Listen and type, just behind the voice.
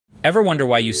Ever wonder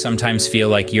why you sometimes feel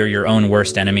like you're your own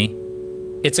worst enemy?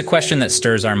 It's a question that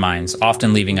stirs our minds,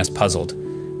 often leaving us puzzled.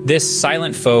 This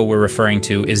silent foe we're referring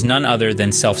to is none other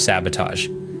than self-sabotage,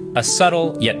 a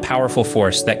subtle yet powerful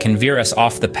force that can veer us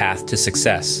off the path to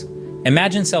success.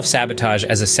 Imagine self-sabotage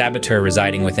as a saboteur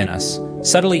residing within us,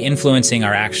 subtly influencing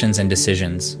our actions and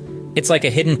decisions. It's like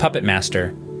a hidden puppet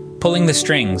master, pulling the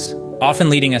strings, often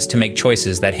leading us to make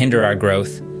choices that hinder our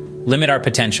growth, limit our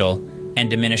potential, and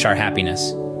diminish our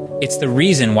happiness. It's the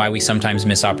reason why we sometimes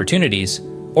miss opportunities,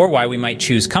 or why we might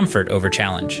choose comfort over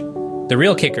challenge. The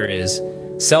real kicker is,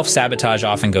 self-sabotage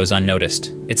often goes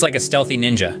unnoticed. It's like a stealthy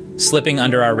ninja, slipping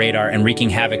under our radar and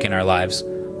wreaking havoc in our lives,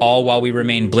 all while we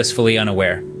remain blissfully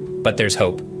unaware. But there's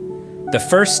hope. The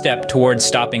first step towards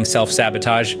stopping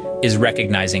self-sabotage is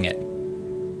recognizing it.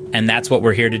 And that's what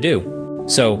we're here to do.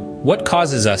 So, what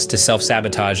causes us to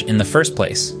self-sabotage in the first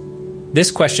place? This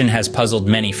question has puzzled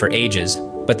many for ages,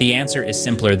 but the answer is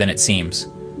simpler than it seems.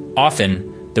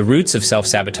 Often, the roots of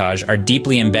self-sabotage are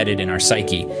deeply embedded in our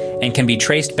psyche and can be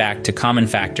traced back to common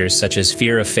factors such as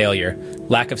fear of failure,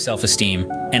 lack of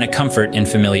self-esteem, and a comfort in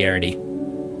familiarity.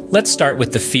 Let's start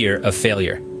with the fear of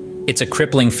failure. It's a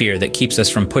crippling fear that keeps us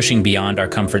from pushing beyond our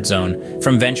comfort zone,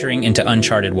 from venturing into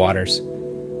uncharted waters.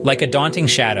 Like a daunting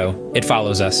shadow, it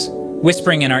follows us,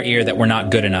 whispering in our ear that we're not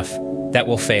good enough, that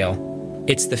we'll fail.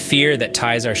 It's the fear that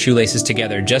ties our shoelaces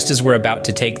together just as we're about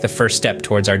to take the first step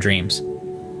towards our dreams.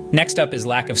 Next up is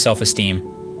lack of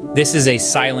self-esteem. This is a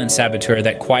silent saboteur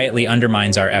that quietly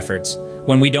undermines our efforts.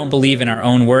 When we don't believe in our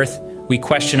own worth, we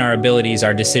question our abilities,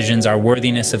 our decisions, our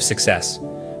worthiness of success.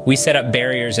 We set up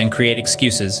barriers and create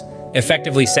excuses,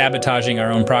 effectively sabotaging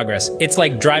our own progress. It's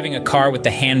like driving a car with the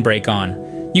handbrake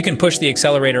on. You can push the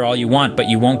accelerator all you want, but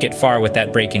you won't get far with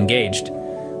that brake engaged.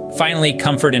 Finally,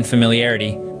 comfort and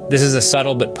familiarity. This is a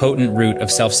subtle but potent root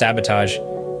of self-sabotage.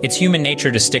 It's human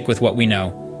nature to stick with what we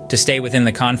know, to stay within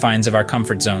the confines of our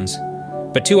comfort zones.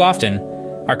 But too often,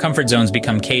 our comfort zones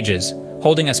become cages,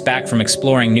 holding us back from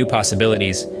exploring new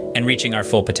possibilities and reaching our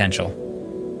full potential.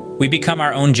 We become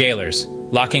our own jailers,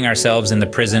 locking ourselves in the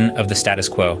prison of the status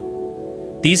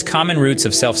quo. These common roots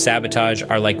of self-sabotage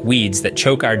are like weeds that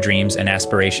choke our dreams and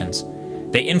aspirations.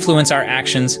 They influence our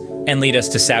actions and lead us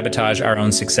to sabotage our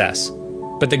own success.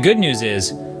 But the good news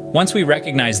is, once we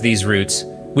recognize these roots,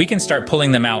 we can start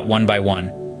pulling them out one by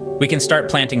one. We can start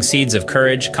planting seeds of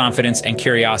courage, confidence, and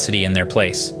curiosity in their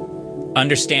place.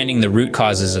 Understanding the root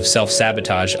causes of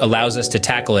self-sabotage allows us to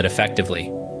tackle it effectively.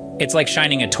 It's like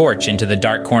shining a torch into the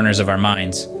dark corners of our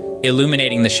minds,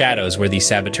 illuminating the shadows where these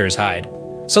saboteurs hide.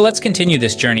 So let's continue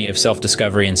this journey of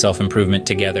self-discovery and self-improvement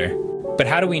together. But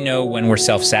how do we know when we're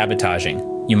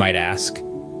self-sabotaging, you might ask?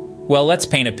 Well, let's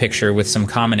paint a picture with some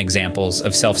common examples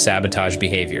of self-sabotage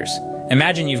behaviors.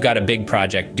 Imagine you've got a big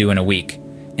project due in a week.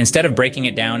 Instead of breaking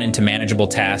it down into manageable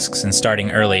tasks and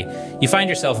starting early, you find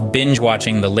yourself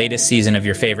binge-watching the latest season of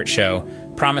your favorite show,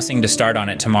 promising to start on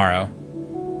it tomorrow.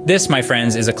 This, my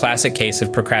friends, is a classic case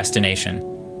of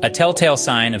procrastination, a telltale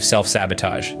sign of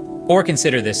self-sabotage. Or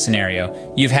consider this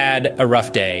scenario. You've had a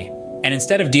rough day, and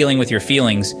instead of dealing with your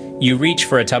feelings, you reach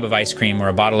for a tub of ice cream or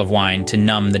a bottle of wine to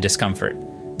numb the discomfort.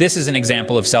 This is an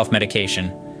example of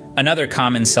self-medication, another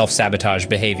common self-sabotage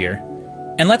behavior.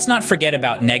 And let's not forget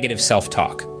about negative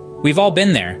self-talk. We've all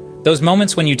been there, those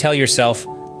moments when you tell yourself,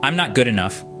 "I'm not good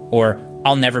enough," or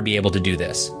 "I'll never be able to do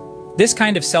this." This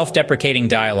kind of self-deprecating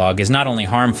dialogue is not only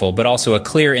harmful, but also a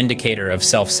clear indicator of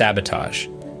self-sabotage.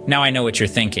 Now I know what you're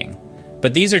thinking,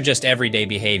 but these are just everyday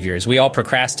behaviors. We all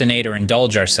procrastinate or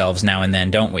indulge ourselves now and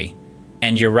then, don't we?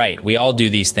 And you're right, we all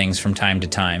do these things from time to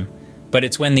time. But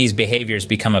it's when these behaviors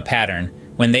become a pattern,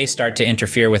 when they start to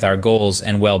interfere with our goals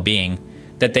and well-being,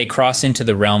 that they cross into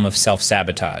the realm of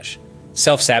self-sabotage.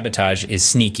 Self-sabotage is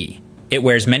sneaky. It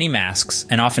wears many masks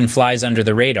and often flies under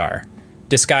the radar,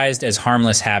 disguised as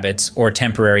harmless habits or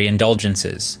temporary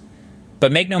indulgences.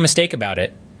 But make no mistake about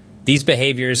it, these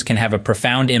behaviors can have a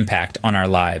profound impact on our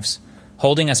lives,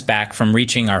 holding us back from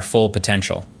reaching our full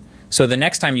potential. So the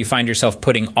next time you find yourself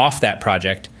putting off that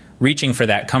project, reaching for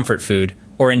that comfort food,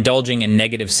 or indulging in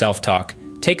negative self-talk,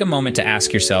 take a moment to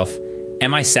ask yourself,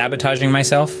 am I sabotaging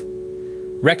myself?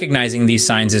 Recognizing these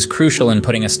signs is crucial in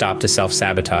putting a stop to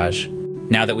self-sabotage.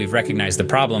 Now that we've recognized the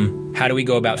problem, how do we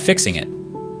go about fixing it?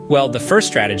 Well, the first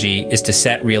strategy is to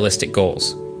set realistic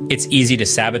goals. It's easy to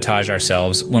sabotage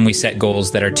ourselves when we set goals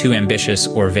that are too ambitious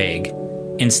or vague.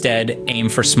 Instead, aim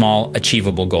for small,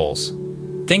 achievable goals.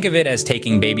 Think of it as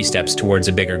taking baby steps towards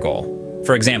a bigger goal.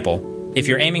 For example, if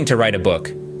you're aiming to write a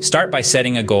book, start by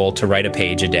setting a goal to write a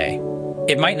page a day.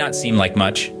 It might not seem like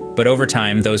much, but over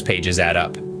time, those pages add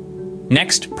up.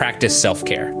 Next, practice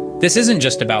self-care. This isn't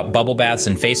just about bubble baths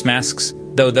and face masks.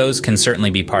 though those can certainly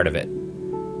be part of it.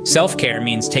 Self-care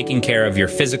means taking care of your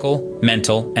physical,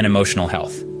 mental, and emotional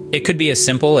health. It could be as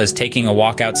simple as taking a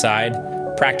walk outside,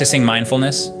 practicing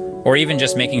mindfulness, or even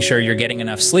just making sure you're getting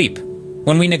enough sleep.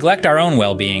 When we neglect our own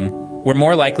well-being, we're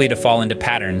more likely to fall into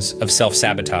patterns of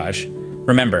self-sabotage.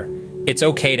 Remember, it's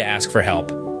okay to ask for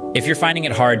help. If you're finding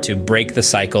it hard to break the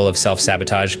cycle of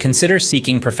self-sabotage, consider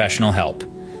seeking professional help.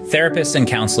 Therapists and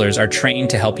counselors are trained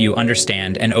to help you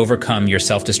understand and overcome your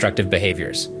self-destructive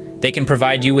behaviors. They can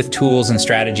provide you with tools and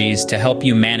strategies to help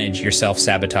you manage your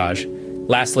self-sabotage.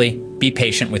 Lastly, be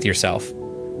patient with yourself.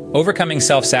 Overcoming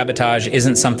self-sabotage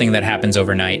isn't something that happens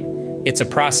overnight. It's a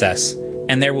process,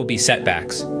 and there will be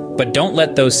setbacks. But don't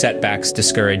let those setbacks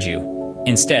discourage you.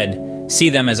 Instead, see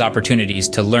them as opportunities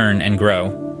to learn and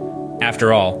grow.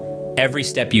 After all, every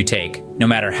step you take, no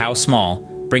matter how small,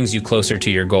 brings you closer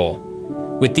to your goal.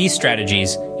 With these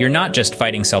strategies, you're not just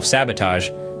fighting self-sabotage,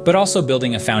 but also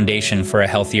building a foundation for a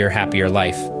healthier, happier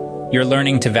life. You're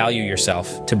learning to value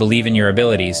yourself, to believe in your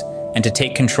abilities, and to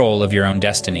take control of your own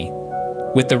destiny.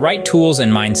 With the right tools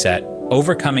and mindset,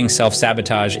 overcoming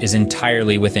self-sabotage is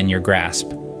entirely within your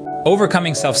grasp.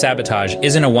 Overcoming self-sabotage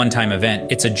isn't a one-time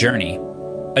event, it's a journey.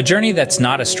 A journey that's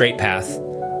not a straight path,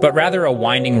 but rather a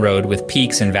winding road with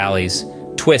peaks and valleys,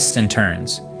 twists and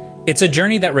turns. It's a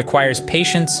journey that requires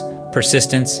patience,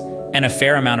 persistence, and a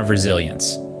fair amount of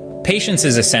resilience. Patience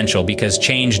is essential because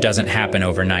change doesn't happen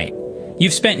overnight.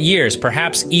 You've spent years,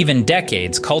 perhaps even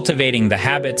decades, cultivating the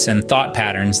habits and thought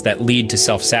patterns that lead to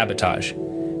self-sabotage.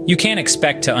 You can't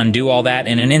expect to undo all that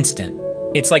in an instant.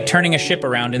 It's like turning a ship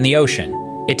around in the ocean.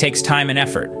 It takes time and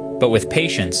effort, but with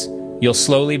patience, you'll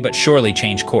slowly but surely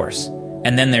change course.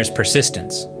 And then there's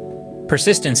persistence.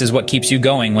 Persistence is what keeps you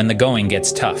going when the going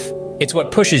gets tough. It's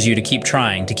what pushes you to keep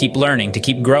trying, to keep learning, to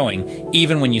keep growing,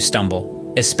 even when you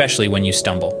stumble, especially when you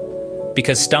stumble.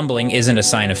 Because stumbling isn't a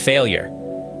sign of failure.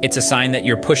 It's a sign that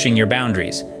you're pushing your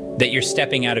boundaries, that you're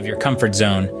stepping out of your comfort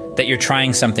zone, that you're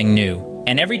trying something new.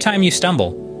 And every time you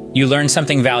stumble, you learn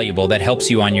something valuable that helps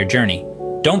you on your journey.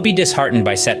 Don't be disheartened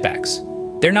by setbacks.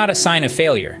 They're not a sign of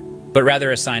failure, but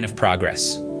rather a sign of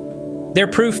progress. They're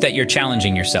proof that you're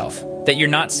challenging yourself, that you're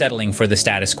not settling for the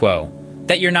status quo,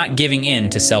 that you're not giving in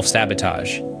to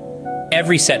self-sabotage.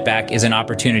 Every setback is an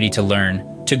opportunity to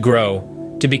learn, to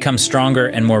grow, to become stronger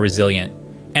and more resilient.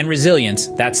 And resilience,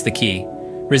 that's the key.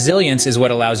 Resilience is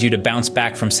what allows you to bounce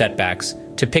back from setbacks,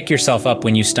 to pick yourself up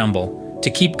when you stumble, to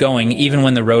keep going even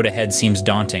when the road ahead seems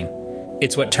daunting.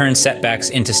 It's what turns setbacks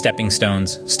into stepping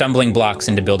stones, stumbling blocks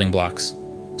into building blocks.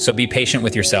 So be patient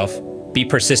with yourself, be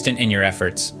persistent in your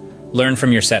efforts, learn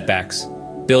from your setbacks,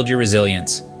 build your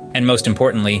resilience, and most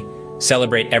importantly,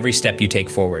 celebrate every step you take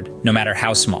forward, no matter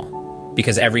how small.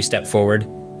 Because every step forward,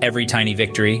 every tiny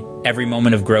victory, every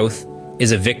moment of growth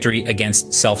is a victory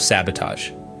against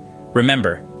self-sabotage.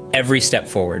 Remember, every step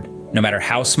forward, no matter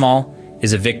how small,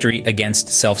 is a victory against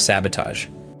self-sabotage.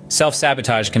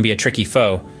 Self-sabotage can be a tricky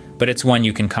foe, but it's one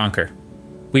you can conquer.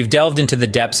 We've delved into the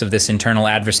depths of this internal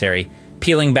adversary,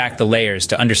 peeling back the layers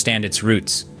to understand its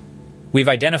roots. We've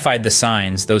identified the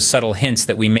signs, those subtle hints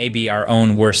that we may be our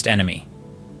own worst enemy.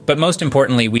 But most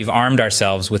importantly, we've armed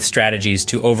ourselves with strategies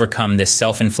to overcome this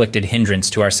self-inflicted hindrance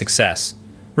to our success.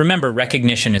 Remember,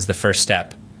 recognition is the first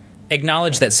step.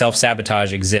 Acknowledge that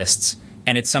self-sabotage exists,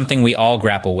 and it's something we all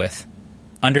grapple with.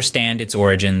 Understand its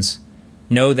origins.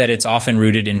 Know that it's often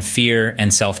rooted in fear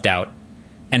and self-doubt.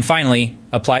 And finally,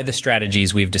 apply the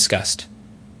strategies we've discussed.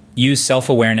 Use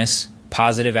self-awareness,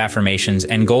 positive affirmations,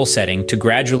 and goal setting to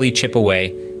gradually chip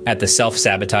away at the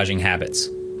self-sabotaging habits.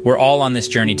 We're all on this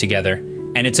journey together,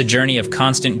 and it's a journey of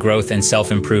constant growth and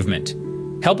self-improvement.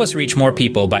 Help us reach more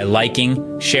people by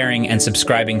liking, sharing, and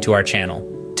subscribing to our channel.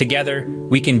 Together,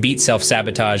 we can beat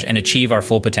self-sabotage and achieve our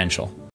full potential.